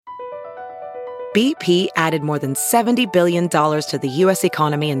BP added more than $70 billion to the U.S.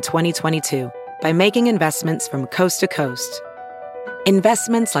 economy in 2022 by making investments from coast to coast.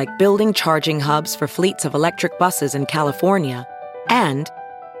 Investments like building charging hubs for fleets of electric buses in California and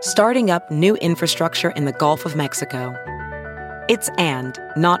starting up new infrastructure in the Gulf of Mexico. It's and,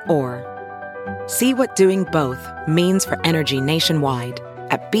 not or. See what doing both means for energy nationwide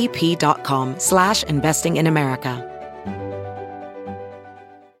at bp.com/investing in America.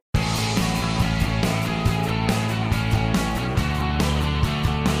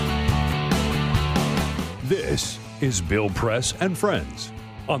 This is Bill Press and Friends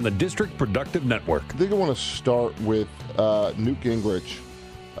on the District Productive Network. I think I want to start with Newt Gingrich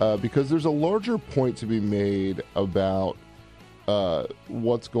because there's a larger point to be made about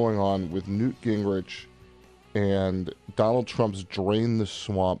what's going on with Newt Gingrich and Donald Trump's drain the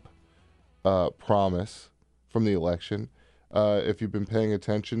swamp promise from the election. If you've been paying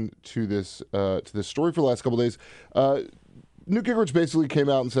attention to this story for the last couple of days, Newt Gingrich basically came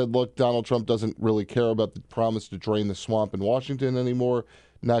out and said, look, Donald Trump doesn't really care about the promise to drain the swamp in Washington anymore.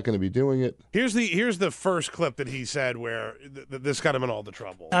 Not going to be doing it. Here's the first clip that he said where this got him in all the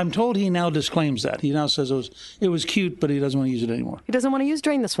trouble. I'm told he now disclaims that. He now says it was cute, but he doesn't want to use it anymore. He doesn't want to use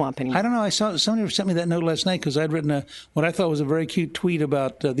drain the swamp anymore. I don't know. I saw somebody sent me that note last night because I'd written what I thought was a very cute tweet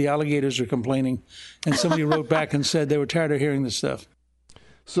about the alligators are complaining, and somebody wrote back and said they were tired of hearing this stuff.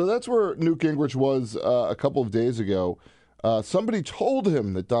 So that's where Newt Gingrich was a couple of days ago. Somebody told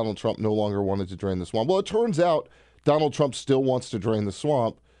him that Donald Trump no longer wanted to drain the swamp. Well, it turns out Donald Trump still wants to drain the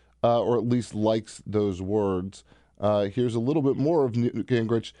swamp, or at least likes those words. Here's a little bit more of Newt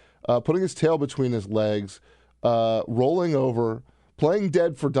Gingrich putting his tail between his legs, rolling over, playing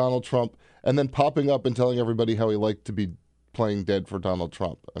dead for Donald Trump, and then popping up and telling everybody how he liked to be playing dead for Donald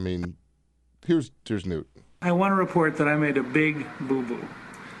Trump. I mean, here's Newt. I want to report that I made a big boo-boo.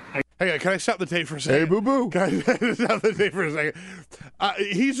 Hey, can I stop the tape for a second? Hey, boo-boo. Can I stop the tape for a second?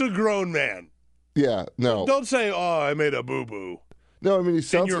 He's a grown man. Yeah, no. Don't say, oh, I made a boo-boo. No, I mean, he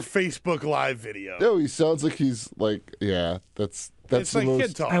sounds in your Facebook Live video. No, he sounds like he's like, yeah, that's it's the like most...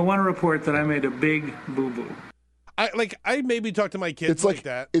 kid talk. I want to report that I made a big boo-boo. I maybe talk to my kids it's like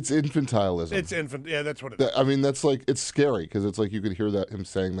that. It's infantilism. It's infant. Yeah, that's what it is. I mean, that's like, it's scary because it's like you could hear him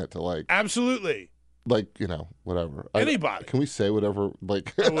saying that to like... Absolutely. Like, whatever. Anybody. Can we say whatever?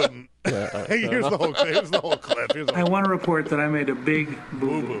 Like, I wouldn't. Yeah, Here's the whole clip. I want to report that I made a big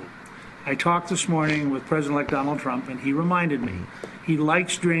boo-boo. I talked this morning with President-elect Donald Trump, and he reminded me he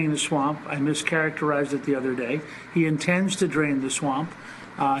likes draining the swamp. I mischaracterized it the other day. He intends to drain the swamp.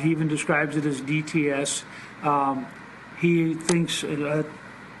 He even describes it as DTS. He thinks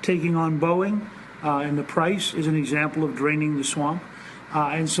taking on Boeing and the price is an example of draining the swamp.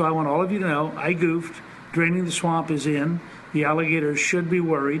 And so I want all of you to know, I goofed. Draining the swamp is in. The alligators should be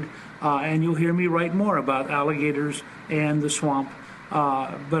worried. And you'll hear me write more about alligators and the swamp.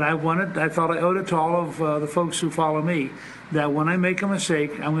 But I thought I owed it to all of the folks who follow me that when I make a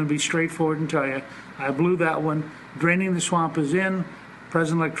mistake, I'm going to be straightforward and tell you, I blew that one. Draining the swamp is in.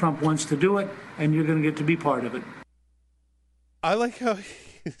 President-elect Trump wants to do it, and you're going to get to be part of it. I like how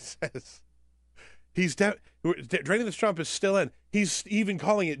he says draining the swamp is still in. He's even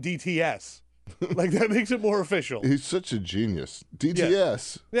calling it DTS. Like, that makes it more official. He's such a genius.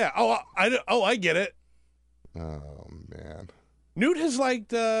 DTS. Yeah. I get it. Oh, man. Newt's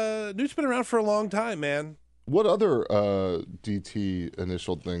been around for a long time, man. What other DT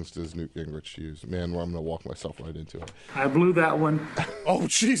initial things does Newt Gingrich use? Man, well, I'm going to walk myself right into it. I blew that one. Oh,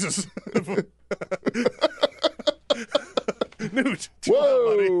 Jesus. Newt, chill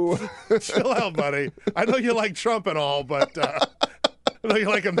Whoa. out, buddy. Chill out, buddy. I know you like Trump and all, but I know you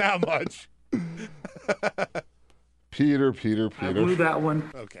like him that much. Peter. I blew that one.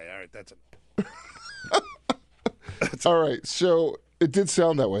 Okay, all right, that's enough. All right, so it did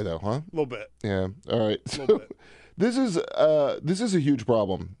sound that way, though, huh? A little bit. Yeah. All right. So this is a huge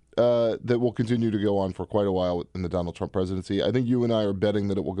problem that will continue to go on for quite a while in the Donald Trump presidency. I think you and I are betting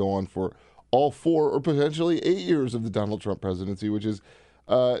that it will go on for all 4 or potentially 8 years of the Donald Trump presidency, which is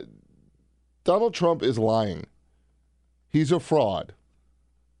Donald Trump is lying. He's a fraud.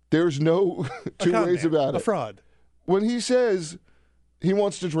 There's no two ways about it. A fraud. When he says he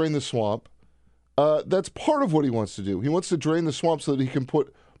wants to drain the swamp, that's part of what he wants to do. He wants to drain the swamp so that he can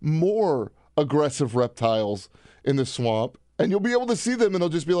put more aggressive reptiles in the swamp, and you'll be able to see them, and they'll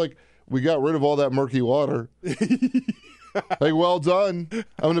just be like, we got rid of all that murky water. Like, well done. I'm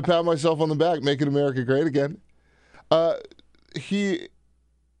going to pat myself on the back, making America great again. He,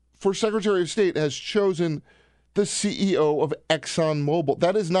 for Secretary of State, has chosen the CEO of ExxonMobil.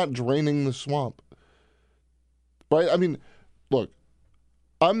 That is not draining the swamp. Right? I mean, look,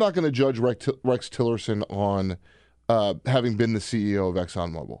 I'm not going to judge Rex Tillerson on having been the CEO of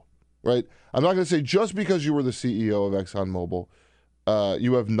ExxonMobil, right? I'm not going to say just because you were the CEO of ExxonMobil,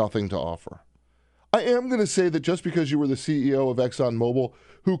 you have nothing to offer. I am going to say that just because you were the CEO of ExxonMobil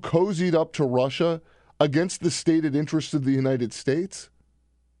who cozied up to Russia against the stated interests of the United States,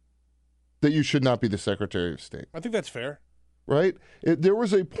 that you should not be the Secretary of State. I think that's fair. Right? There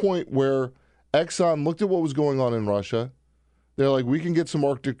was a point where Exxon looked at what was going on in Russia. They're like, we can get some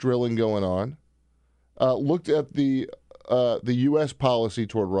Arctic drilling going on. Looked at the U.S. policy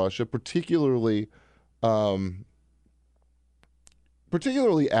toward Russia, particularly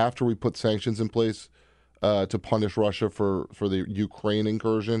after we put sanctions in place to punish Russia for the Ukraine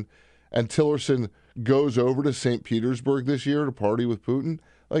incursion. And Tillerson goes over to St. Petersburg this year to party with Putin.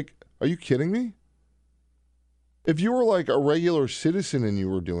 Like, are you kidding me? If you were like a regular citizen and you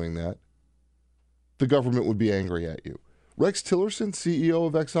were doing that, the government would be angry at you. Rex Tillerson, CEO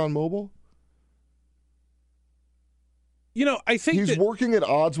of ExxonMobil? I think he's working at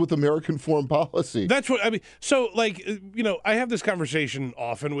odds with American foreign policy. That's what I mean. So, I have this conversation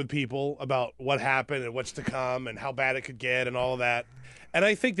often with people about what happened and what's to come and how bad it could get and all of that. And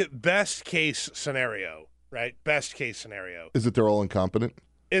I think that best case scenario, is that they're all incompetent.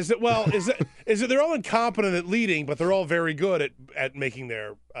 Is that they're all incompetent at leading, but they're all very good at making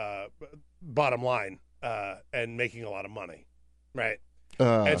their bottom line and making a lot of money, right?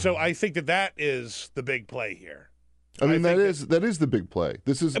 And so I think that is the big play here. I mean, that is the big play.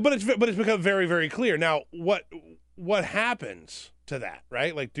 But it's become very, very clear now. What happens to that,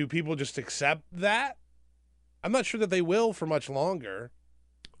 right? Like, do people just accept that? I'm not sure that they will for much longer.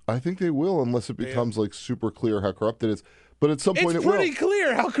 I think they will, unless it becomes like super clear how corrupt it is. But at some point, it's pretty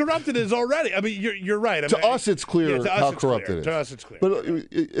clear how corrupt it is already. I mean, you're right. To us, it's clear how corrupt it is. To us, it's clear. But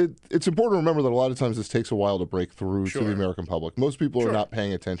it's important to remember that a lot of times this takes a while to break through to the American public. Most people are not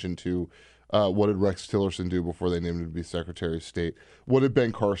paying attention to what did Rex Tillerson do before they named him to be Secretary of State? What did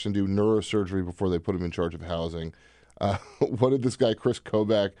Ben Carson do? Neurosurgery before they put him in charge of housing. What did this guy Chris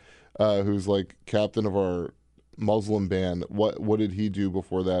Kobach, who's like captain of our Muslim band, what did he do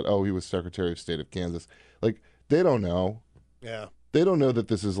before that? Oh, he was Secretary of State of Kansas. Like, they don't know. Yeah. They don't know that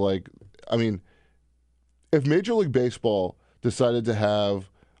this is like, I mean, if Major League Baseball decided to have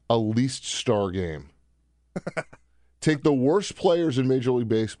a least star game, take the worst players in Major League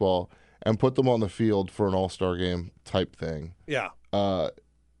Baseball and put them on the field for an all-star game type thing. Yeah.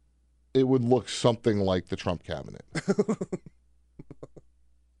 It would look something like the Trump cabinet.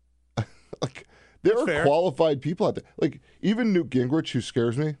 Like, there are qualified people out there. Like, even Newt Gingrich, who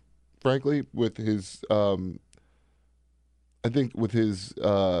scares me, frankly, with his I think with his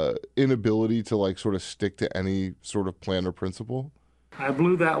inability to like sort of stick to any sort of plan or principle. I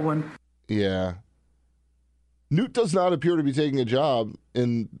blew that one. Yeah. Newt does not appear to be taking a job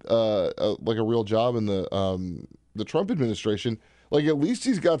in like a real job in the Trump administration. Like, at least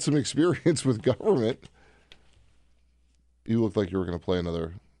he's got some experience with government. You looked like you were going to play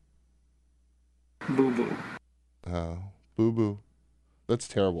another boo-boo. Boo-boo. That's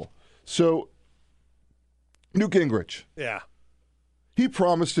terrible. So, Newt Gingrich. Yeah. He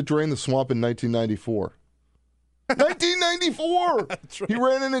promised to drain the swamp in 1994. 1994! That's right. He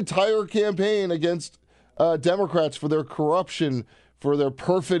ran an entire campaign against Democrats for their corruption, for their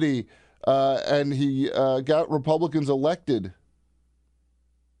perfidy, and he got Republicans elected.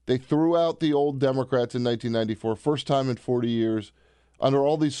 They threw out the old Democrats in 1994, first time in 40 years, under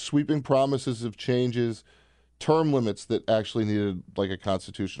all these sweeping promises of changes, term limits that actually needed like a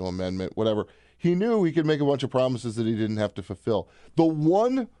constitutional amendment, whatever. He knew he could make a bunch of promises that he didn't have to fulfill. The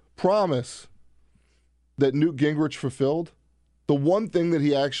one promise that Newt Gingrich fulfilled, the one thing that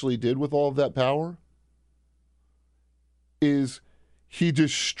he actually did with all of that power, is he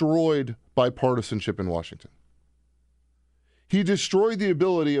destroyed bipartisanship in Washington. He destroyed the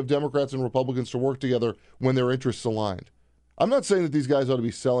ability of Democrats and Republicans to work together when their interests aligned. I'm not saying that these guys ought to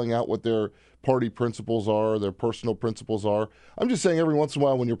be selling out what their party principles are, their personal principles are. I'm just saying every once in a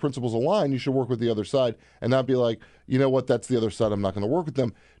while when your principles align, you should work with the other side and not be like, you know what, that's the other side, I'm not going to work with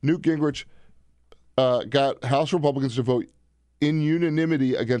them. Newt Gingrich got House Republicans to vote in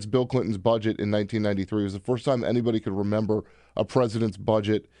unanimity against Bill Clinton's budget in 1993. It was the first time anybody could remember a president's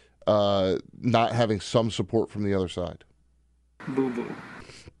budget not having some support from the other side. Boo-boo.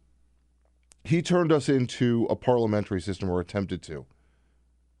 He turned us into a parliamentary system, or attempted to.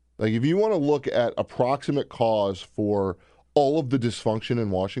 Like, if you want to look at approximate cause for all of the dysfunction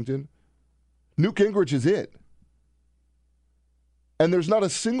in Washington, Newt Gingrich is it. And there's not a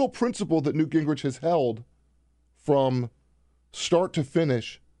single principle that Newt Gingrich has held from start to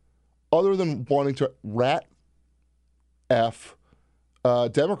finish other than wanting to rat F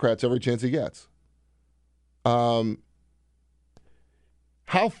Democrats every chance he gets. How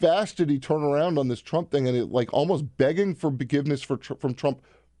fast did he turn around on this Trump thing and almost begging for forgiveness from Trump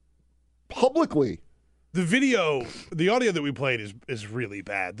publicly? The audio that we played is really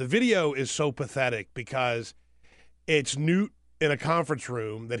bad. The video is so pathetic because it's Newt in a conference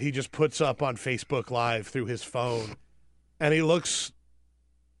room that he just puts up on Facebook Live through his phone, and he looks,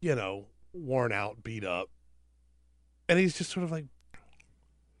 worn out, beat up, and he's just sort of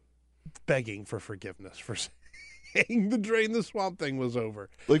begging for forgiveness for saying the drain the swamp thing was over.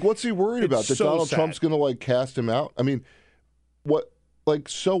 What's he worried about? That Donald Trump's going to cast him out? I mean, what?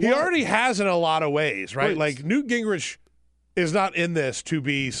 So he what? already has in a lot of ways, right? Newt Gingrich is not in this to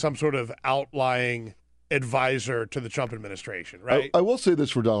be some sort of outlying advisor to the Trump administration, right? I will say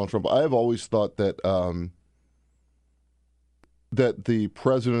this for Donald Trump. I have always thought that that the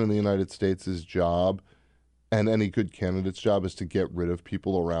president of the United States' job and any good candidate's job is to get rid of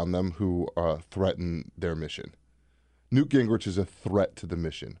people around them who threaten their mission. Newt Gingrich is a threat to the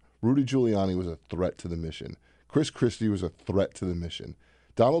mission. Rudy Giuliani was a threat to the mission. Chris Christie was a threat to the mission.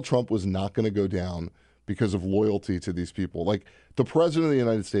 Donald Trump was not going to go down because of loyalty to these people. The president of the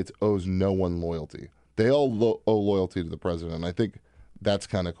United States owes no one loyalty. They all owe loyalty to the president, and I think that's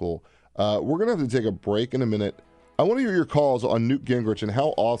kind of cool. We're going to have to take a break in a minute. I want to hear your calls on Newt Gingrich and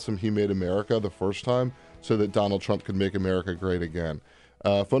how awesome he made America the first time so that Donald Trump could make America great again.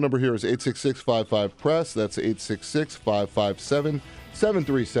 Phone number here is 866-55-PRESS. That's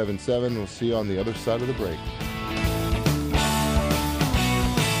 866-557-7377. We'll see you on the other side of the break.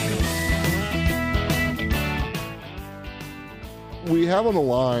 We have on the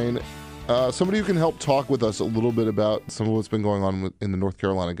line somebody who can help talk with us a little bit about some of what's been going on in the North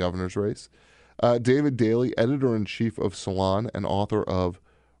Carolina governor's race. David Daley, editor-in-chief of Salon and author of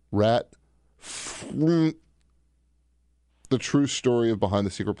The True Story of Behind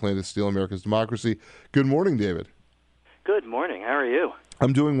the Secret Plan to Steal America's Democracy. Good morning, David. Good morning. How are you?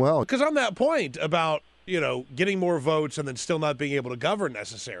 I'm doing well. Because on that point about, getting more votes and then still not being able to govern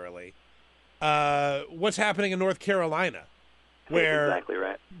necessarily, what's happening in North Carolina? Where that's exactly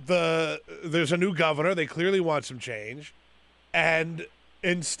right. There's a new governor. They clearly want some change. And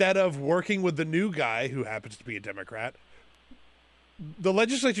instead of working with the new guy, who happens to be a Democrat, the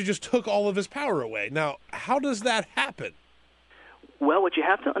legislature just took all of his power away. Now, how does that happen? Well, what you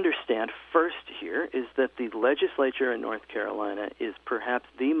have to understand first here is that the legislature in North Carolina is perhaps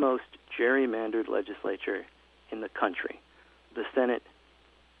the most gerrymandered legislature in the country, the Senate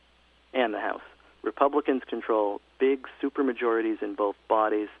and the House. Republicans control big supermajorities in both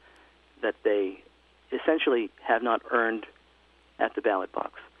bodies that they essentially have not earned at the ballot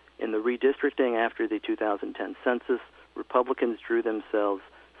box. In the redistricting after the 2010 census, Republicans drew themselves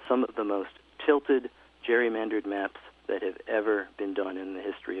some of the most tilted, gerrymandered maps that have ever been done in the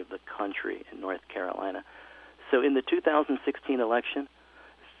history of the country in North Carolina. So in the 2016 election,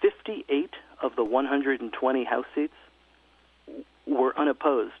 58 of the 120 House seats were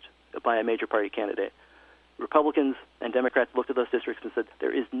unopposed by a major party candidate. Republicans and Democrats looked at those districts and said,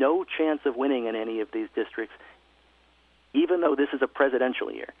 there is no chance of winning in any of these districts, even though this is a presidential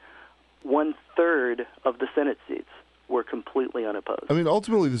year. 1/3 of the Senate seats were completely unopposed. I mean,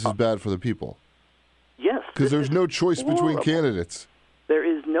 ultimately, this is bad for the people. Yes. Because there's no choice between candidates. There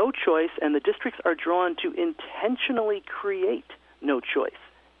is no choice, and the districts are drawn to intentionally create no choice.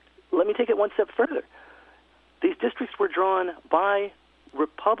 Let me take it one step further. These districts were drawn by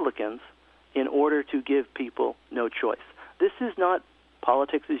Republicans in order to give people no choice. This is not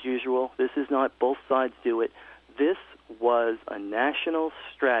politics as usual. This is not both sides do it. This was a national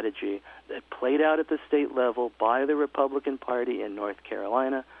strategy that played out at the state level by the Republican Party in North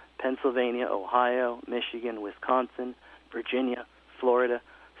Carolina, Pennsylvania, Ohio, Michigan, Wisconsin, Virginia, Florida,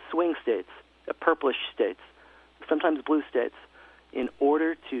 swing states, purplish states, sometimes blue states, in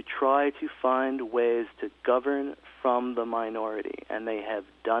order to try to find ways to govern from the minority. And they have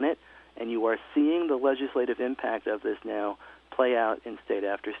done it, and you are seeing the legislative impact of this now play out in state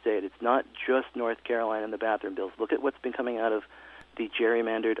after state. It's not just North Carolina and the bathroom bills. Look at what's been coming out of the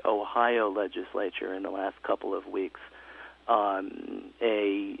gerrymandered Ohio legislature in the last couple of weeks. A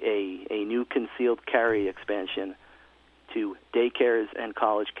new concealed carry expansion to daycares and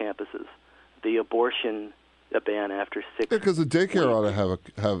college campuses. The abortion ban after 6 Yeah, because the daycare ought to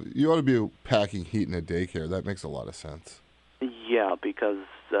have you ought to be packing heat in a daycare. That makes a lot of sense. Yeah, because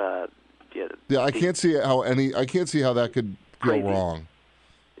I can't see how that could go wrong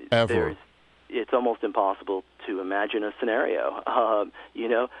ever. It's almost impossible to imagine a scenario, and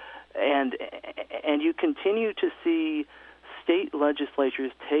you continue to see state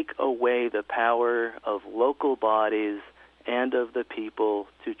legislatures take away the power of local bodies and of the people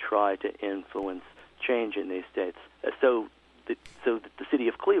to try to influence change in these states. So the city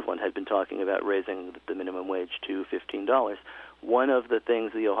of Cleveland had been talking about raising the minimum wage to $15. One of the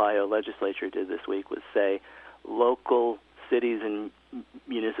things the Ohio legislature did this week was say local cities and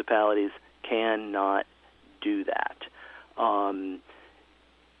municipalities cannot do that.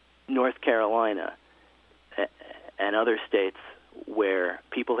 North Carolina and other states where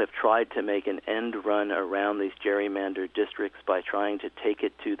people have tried to make an end run around these gerrymandered districts by trying to take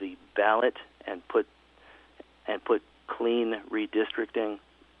it to the ballot and put clean redistricting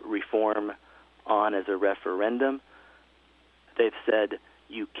reform on as a referendum, they've said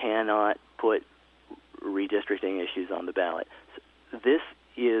you cannot put redistricting issues on the ballot. So this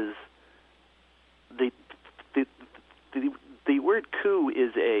is the word coup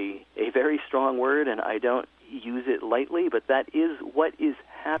is a very strong word, and I don't use it lightly, but that is what is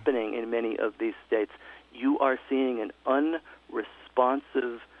happening in many of these states. You are seeing an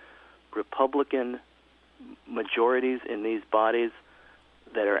unresponsive Republican majorities in these bodies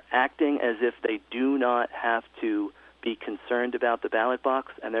that are acting as if they do not have to be concerned about the ballot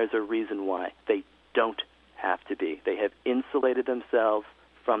box, and there's a reason why. They don't have to be. They have insulated themselves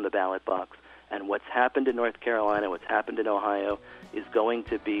from the ballot box. And what's happened in North Carolina, what's happened in Ohio, is going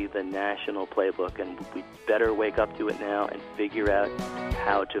to be the national playbook, and we better wake up to it now and figure out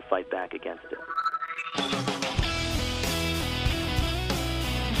how to fight back against it.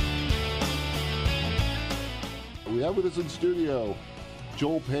 We have with us in studio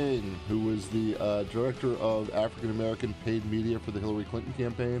Joel Payne, who is the director of African American paid media for the Hillary Clinton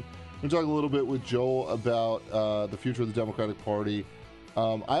campaign. We're going to talk a little bit with Joel about the future of the Democratic Party.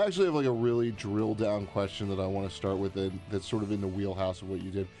 I actually have like a really drill down question that I want to start with that's sort of in the wheelhouse of what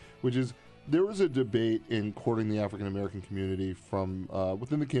you did, which is there was a debate in courting the African American community from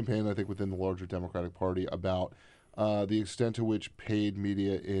within the campaign, I think within the larger Democratic Party, about the extent to which paid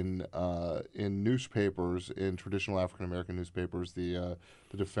media in newspapers, in traditional African American newspapers, the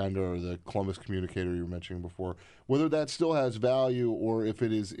Defender or the Columbus Communicator you were mentioning before, whether that still has value or if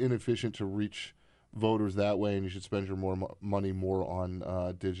it is inefficient to reach voters that way, and you should spend your money more on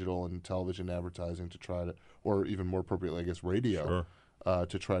digital and television advertising to try to, or even more appropriately, I guess, radio,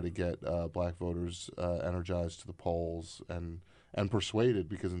 to try to get black voters energized to the polls and persuaded,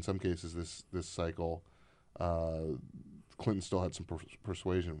 because in some cases this cycle, Clinton still had some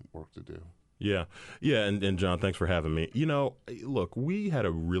persuasion work to do. Yeah, and John, thanks for having me. You know, look, we had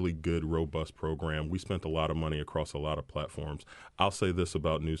a really good, robust program. We spent a lot of money across a lot of platforms. I'll say this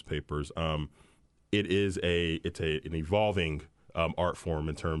about newspapers. It's an evolving art form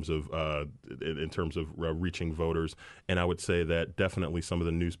in terms of reaching voters, and I would say that definitely some of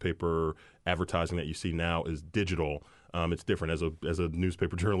the newspaper advertising that you see now is digital. It's different. As a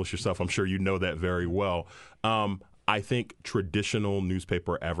newspaper journalist yourself, I'm sure you know that very well. I think traditional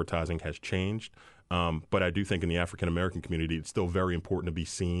newspaper advertising has changed. But I do think in the African-American community, it's still very important to be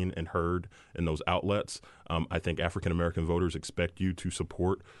seen and heard in those outlets. I think African-American voters expect you to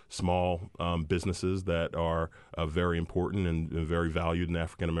support small businesses that are very important and very valued in the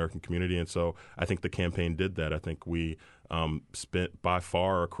African-American community. And so I think the campaign did that. I think we spent by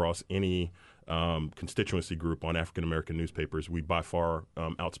far across any constituency group on African-American newspapers. We by far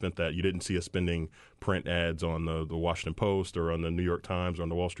outspent that. You didn't see us spending print ads on the Washington Post or on the New York Times or on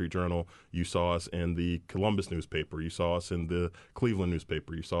the Wall Street Journal. You saw us in the Columbus newspaper. You saw us in the Cleveland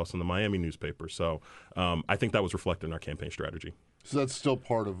newspaper. You saw us in the Miami newspaper. So I think that was reflected in our campaign strategy. So that's still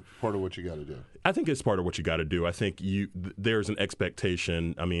part of what you got to do. I think it's part of what you got to do. I think there's an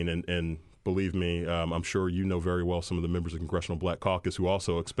expectation. I mean, and believe me, I'm sure you know very well some of the members of the Congressional Black Caucus who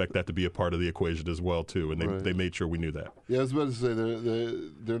also expect that to be a part of the equation as well, too. And they made sure we knew that. Yeah, I was about to say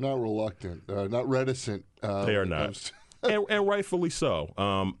they're not reluctant, not reticent. They are not. and rightfully so.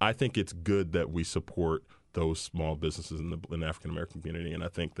 I think it's good that we support those small businesses in the African-American community, and I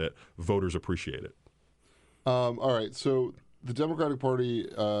think that voters appreciate it. All right, so the Democratic Party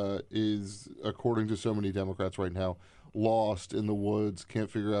is, according to so many Democrats right now, lost in the woods,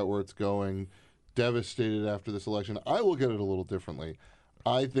 can't figure out where it's going, devastated after this election. I look at it a little differently.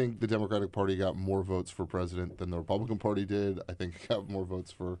 I think the Democratic Party got more votes for president than the Republican Party did. I think it got more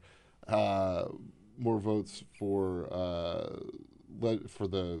votes for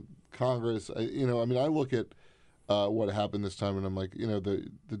the Congress. I look at what happened this time, and I'm like,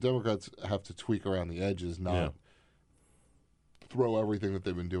 the Democrats have to tweak around the edges, not throw everything that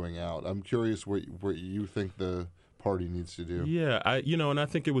they've been doing out. I'm curious what you think the party needs to do. Yeah, and I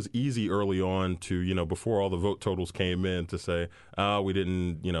think it was easy early on to, before all the vote totals came in, to say, we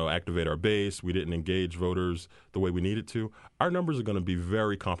didn't, activate our base, we didn't engage voters the way we needed to. Our numbers are going to be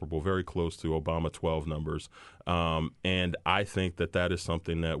very comparable, very close to Obama 12 numbers. And I think that is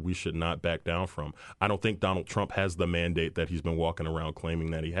something that we should not back down from. I don't think Donald Trump has the mandate that he's been walking around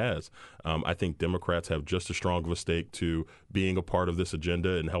claiming that he has. I think Democrats have just as strong of a stake to being a part of this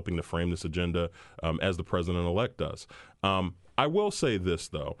agenda and helping to frame this agenda as the president-elect does. I will say this,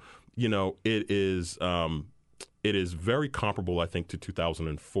 though. It is very comparable, I think, to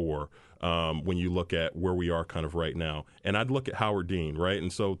 2004 when you look at where we are kind of right now. And I'd look at Howard Dean, right?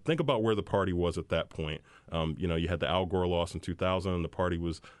 And so think about where the party was at that point. You had the Al Gore loss in 2000, and the party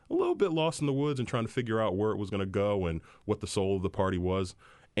was a little bit lost in the woods and trying to figure out where it was going to go and what the soul of the party was.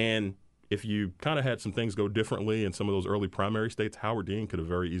 And if you kind of had some things go differently in some of those early primary states, Howard Dean could have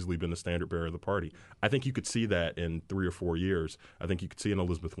very easily been the standard bearer of the party. I think you could see that in 3 or 4 years. I think you could see in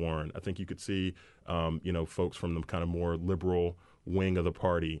Elizabeth Warren. I think you could see, folks from the kind of more liberal wing of the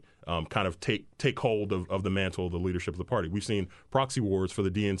party kind of take hold of the mantle of the leadership of the party. We've seen proxy wars for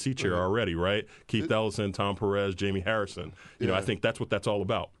the DNC chair already, right? Keith Ellison, Tom Perez, Jamie Harrison. I think that's what that's all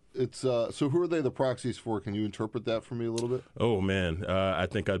about. It's so who are they the proxies for? Can you interpret that for me a little bit? Oh, man. I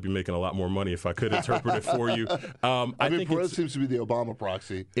think I'd be making a lot more money if I could interpret it for you. I think Perez seems to be the Obama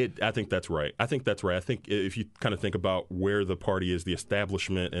proxy. I think that's right. I think if you kind of think about where the party is, the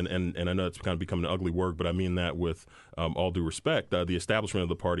establishment, and I know it's kind of become an ugly word, but I mean that with all due respect, the establishment of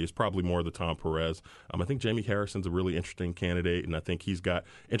the party is probably more the Tom Perez. I think Jamie Harrison's a really interesting candidate, and I think he's got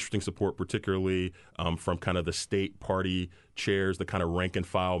interesting support, particularly from kind of the state party chairs, the kind of rank and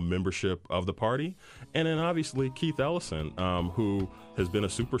file membership of the party. And then obviously Keith Ellison, who has been a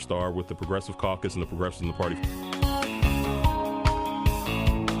superstar with the Progressive Caucus and the Progressives in the party.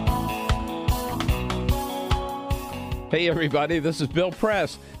 Hey, everybody, this is Bill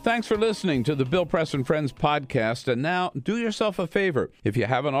Press. Thanks for listening to the Bill Press and Friends podcast. And now, do yourself a favor. If you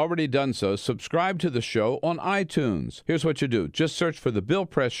haven't already done so, subscribe to the show on iTunes. Here's what you do. Just search for The Bill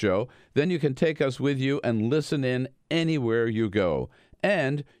Press Show. Then you can take us with you and listen in anywhere you go.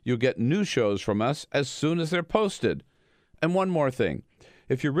 And you'll get new shows from us as soon as they're posted. And one more thing.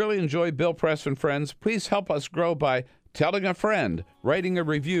 If you really enjoy Bill Press and Friends, please help us grow by telling a friend, writing a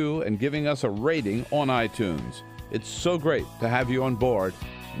review, and giving us a rating on iTunes. It's so great to have you on board.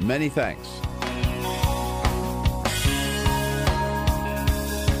 Many thanks.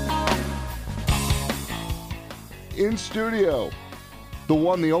 In studio, the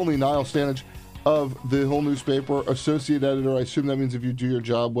one, the only Niall Stanage of the Hill newspaper, associate editor. I assume that means if you do your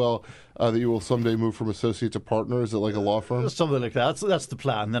job well, that you will someday move from associate to partner. Is it like a law firm? Something like that. So that's the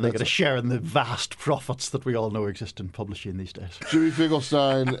plan. Then I get a share in the vast profits that we all know exist in publishing these days. Jimmy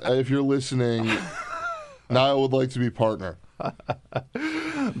Finkelstein, if you're listening, Niall would like to be partner.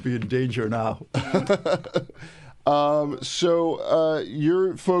 Be in danger now. So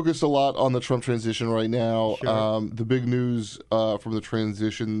you're focused a lot on the Trump transition right now. Sure. The big news from the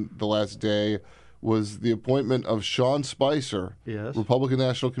transition the last day was the appointment of Sean Spicer, yes, Republican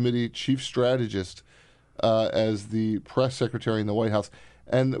National Committee chief strategist, as the press secretary in the White House.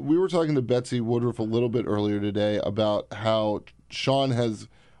 And we were talking to Betsy Woodruff a little bit earlier today about how Sean has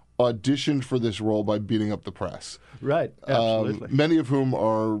auditioned for this role by beating up the press. Right, absolutely. Many of whom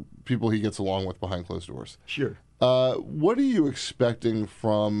are people he gets along with behind closed doors. Sure. What are you expecting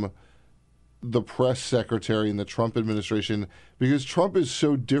from the press secretary in the Trump administration? Because Trump is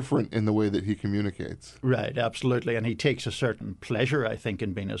so different in the way that he communicates. Right, absolutely. And he takes a certain pleasure, I think,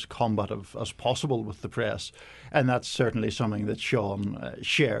 in being as combative as possible with the press. And that's certainly something that Sean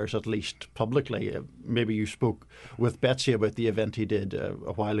shares, at least publicly. Maybe you spoke with Betsy about the event he did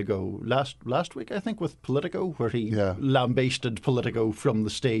a while ago, last week, I think, with Politico, where he lambasted Politico from the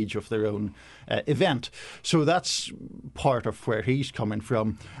stage of their own event. So that's part of where he's coming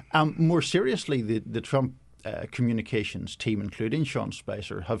from. More seriously, the Trump communications team, including Sean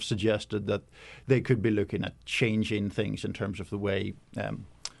Spicer, have suggested that they could be looking at changing things in terms of the way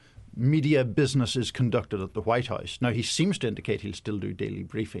media business is conducted at the White House. Now, he seems to indicate he'll still do daily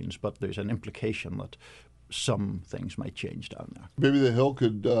briefings, but there's an implication that some things might change down there. Maybe the Hill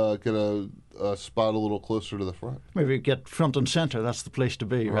could get a spot a little closer to the front. Maybe get front and centre. That's the place to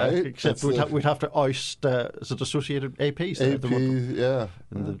be, right? Except we'd have to oust, is it Associated APs? AP, yeah.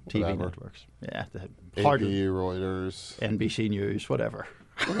 And the TV networks. Yeah. AP, Reuters. NBC News, whatever.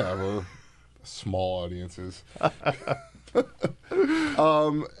 Whatever. Small audiences.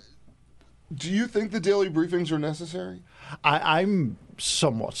 Do you think the daily briefings are necessary? I'm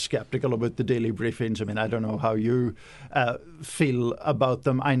somewhat skeptical about the daily briefings. I mean, I don't know how you feel about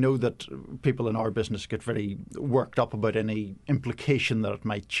them. I know that people in our business get very worked up about any implication that it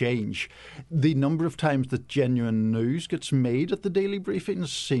might change. The number of times that genuine news gets made at the daily briefings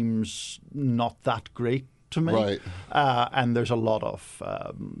seems not that great to me. Right. And there's a lot of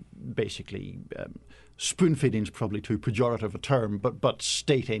basically spoon-feeding is probably too pejorative a term, but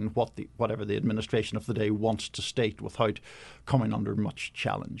stating whatever the administration of the day wants to state without coming under much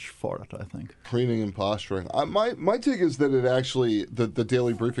challenge for it, I think. Preening and posturing. My take is that it actually, the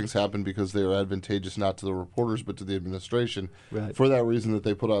daily briefings happen because they are advantageous not to the reporters but to the administration. Right. For that reason that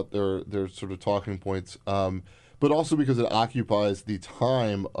they put out their sort of talking points. But also because it occupies the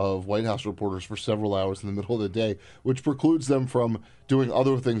time of White House reporters for several hours in the middle of the day, which precludes them from doing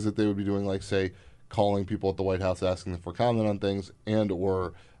other things that they would be doing, like, say, calling people at the White House, asking them for comment on things, and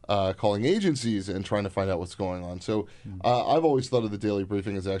or calling agencies and trying to find out what's going on. So I've always thought of the daily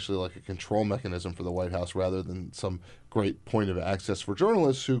briefing as actually like a control mechanism for the White House rather than some great point of access for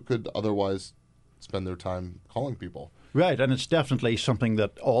journalists who could otherwise spend their time calling people. Right, and it's definitely something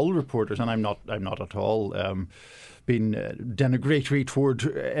that all reporters, and I'm not at all being denigratory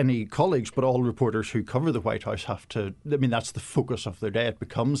toward any colleagues, but all reporters who cover the White House have to, I mean, that's the focus of their day. It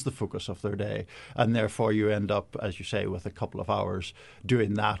becomes the focus of their day. And therefore you end up, as you say, with a couple of hours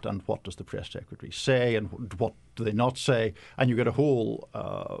doing that. And what does the press secretary say and what do they not say? And you get a whole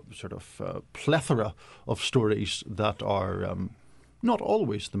sort of plethora of stories that are not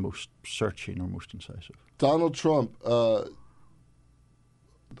always the most searching or most incisive. Donald Trump,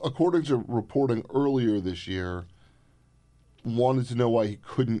 according to reporting earlier this year, wanted to know why he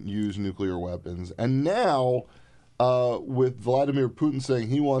couldn't use nuclear weapons. And now, with Vladimir Putin saying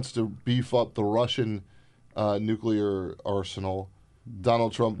he wants to beef up the Russian nuclear arsenal,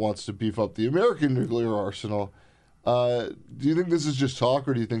 Donald Trump wants to beef up the American nuclear arsenal. Do you think this is just talk,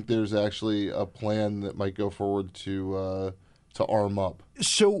 or do you think there's actually a plan that might go forward to arm up?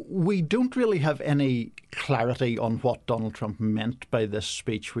 So we don't really have any clarity on what Donald Trump meant by this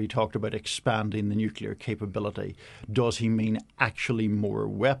speech where he talked about expanding the nuclear capability. Does he mean actually more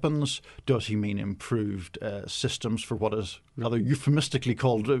weapons? Does he mean improved systems for what is rather euphemistically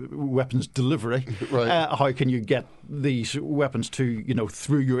called weapons delivery? Right. How can you get these weapons to,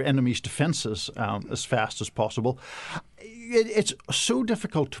 through your enemy's defences as fast as possible? It's so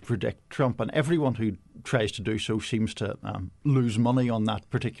difficult to predict Trump, and everyone who tries to do so seems to lose money on that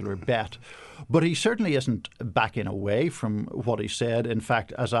particular bet. But he certainly isn't backing away from what he said. In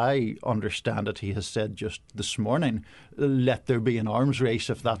fact, as I understand it, he has said just this morning, let there be an arms race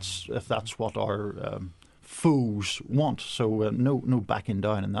if that's what our foes want. So no backing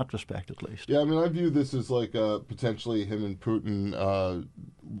down in that respect, at least. Yeah, I mean, I view this as like potentially him and Putin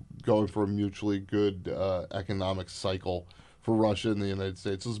going for a mutually good economic cycle for Russia and the United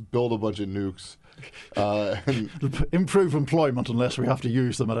States. Let's build a bunch of nukes. And improve employment unless we have to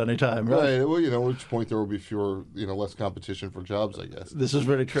use them at any time, right? Right. Well, at which point there will be less competition for jobs, I guess. This is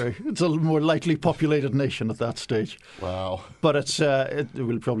very true. It's a more lightly populated nation at that stage. Wow. But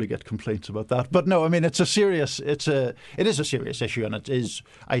we'll probably get complaints about that. But no, I mean, it is a serious issue, and it is,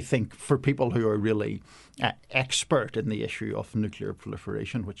 I think, for people who are really expert in the issue of nuclear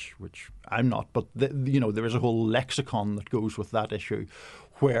proliferation, which I'm not, but there is a whole lexicon that goes with that issue,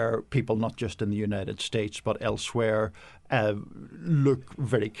 where people not just in the United States but elsewhere look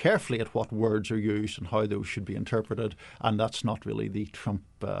very carefully at what words are used and how those should be interpreted, and that's not really the Trump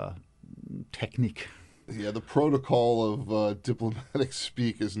technique. Yeah, the protocol of diplomatic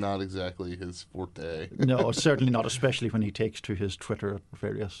speak is not exactly his forte. No, certainly not, especially when he takes to his Twitter at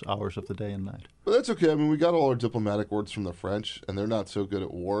various hours of the day and night. But that's okay. I mean, we got all our diplomatic words from the French, and they're not so good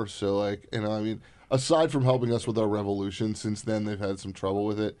at war. So, aside from helping us with our revolution, since then they've had some trouble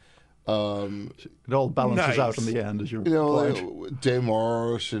with it. It all balances out in the end, as your point. Like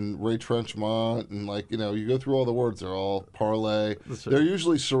Desmarches and retrenchment, and you go through all the words. They're all parley. They're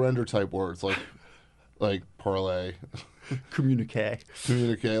usually surrender type words, like parley. Communique.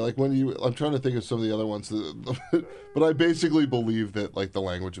 Like I'm trying to think of some of the other ones, but I basically believe that the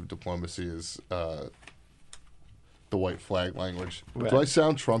language of diplomacy is the white flag language. Right. Do I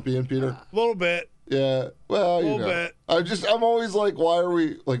sound Trumpian, Peter? A little bit. Yeah. Well, a little bit. I'm always like, why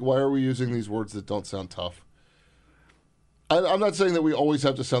are we using these words that don't sound tough? I'm not saying that we always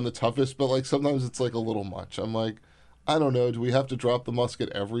have to sound the toughest, but sometimes it's a little much. I'm like, I don't know. Do we have to drop the musket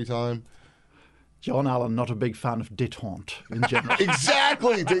every time? John Allen, not a big fan of détente in general.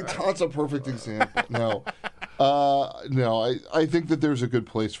 Exactly. Détente's a perfect example. No, I think that there's a good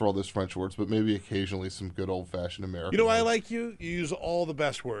place for all those French words, but maybe occasionally some good old-fashioned American. You know why I words. like you? You use all the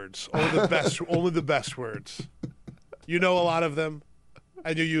best words. Only the best words. You know a lot of them,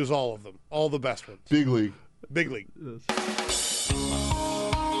 and you use all of them. All the best ones. Big league. Big league.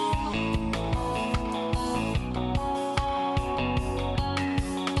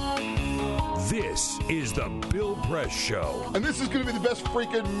 This is the Bill Press Show. And this is going to be the best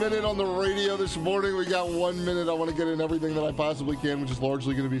freaking minute on the radio this morning. We got 1 minute. I want to get in everything that I possibly can, which is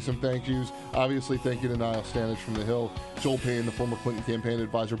largely going to be some thank yous. Obviously, thank you to Niall Stanage from the Hill, Joel Payne, the former Clinton campaign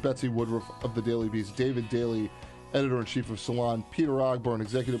advisor, Betsy Woodruff of the Daily Beast, David Daley, editor-in-chief of Salon, Peter Ogburn,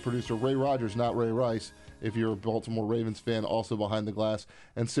 executive producer, Ray Rogers, not Ray Rice, if you're a Baltimore Ravens fan, also behind the glass,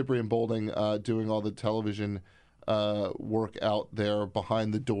 and Cyprian Bolding doing all the television work out there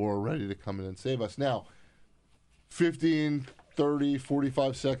behind the door, ready to come in and save us. Now, 15, 30,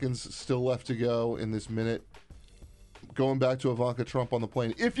 45 seconds still left to go in this minute. Going back to Ivanka Trump on the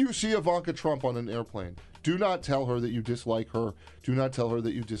plane. If you see Ivanka Trump on an airplane, do not tell her that you dislike her. Do not tell her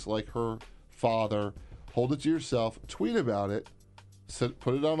that you dislike her father. Hold it to yourself. Tweet about it.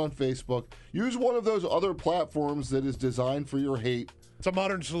 Put it out on Facebook. Use one of those other platforms that is designed for your hate. It's a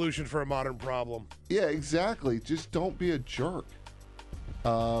modern solution for a modern problem. Yeah, exactly. Just don't be a jerk.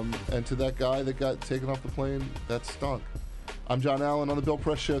 And to that guy that got taken off the plane, that stunk. I'm John Allen on the Bill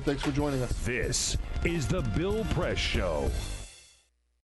Press Show. Thanks for joining us. This is the Bill Press Show.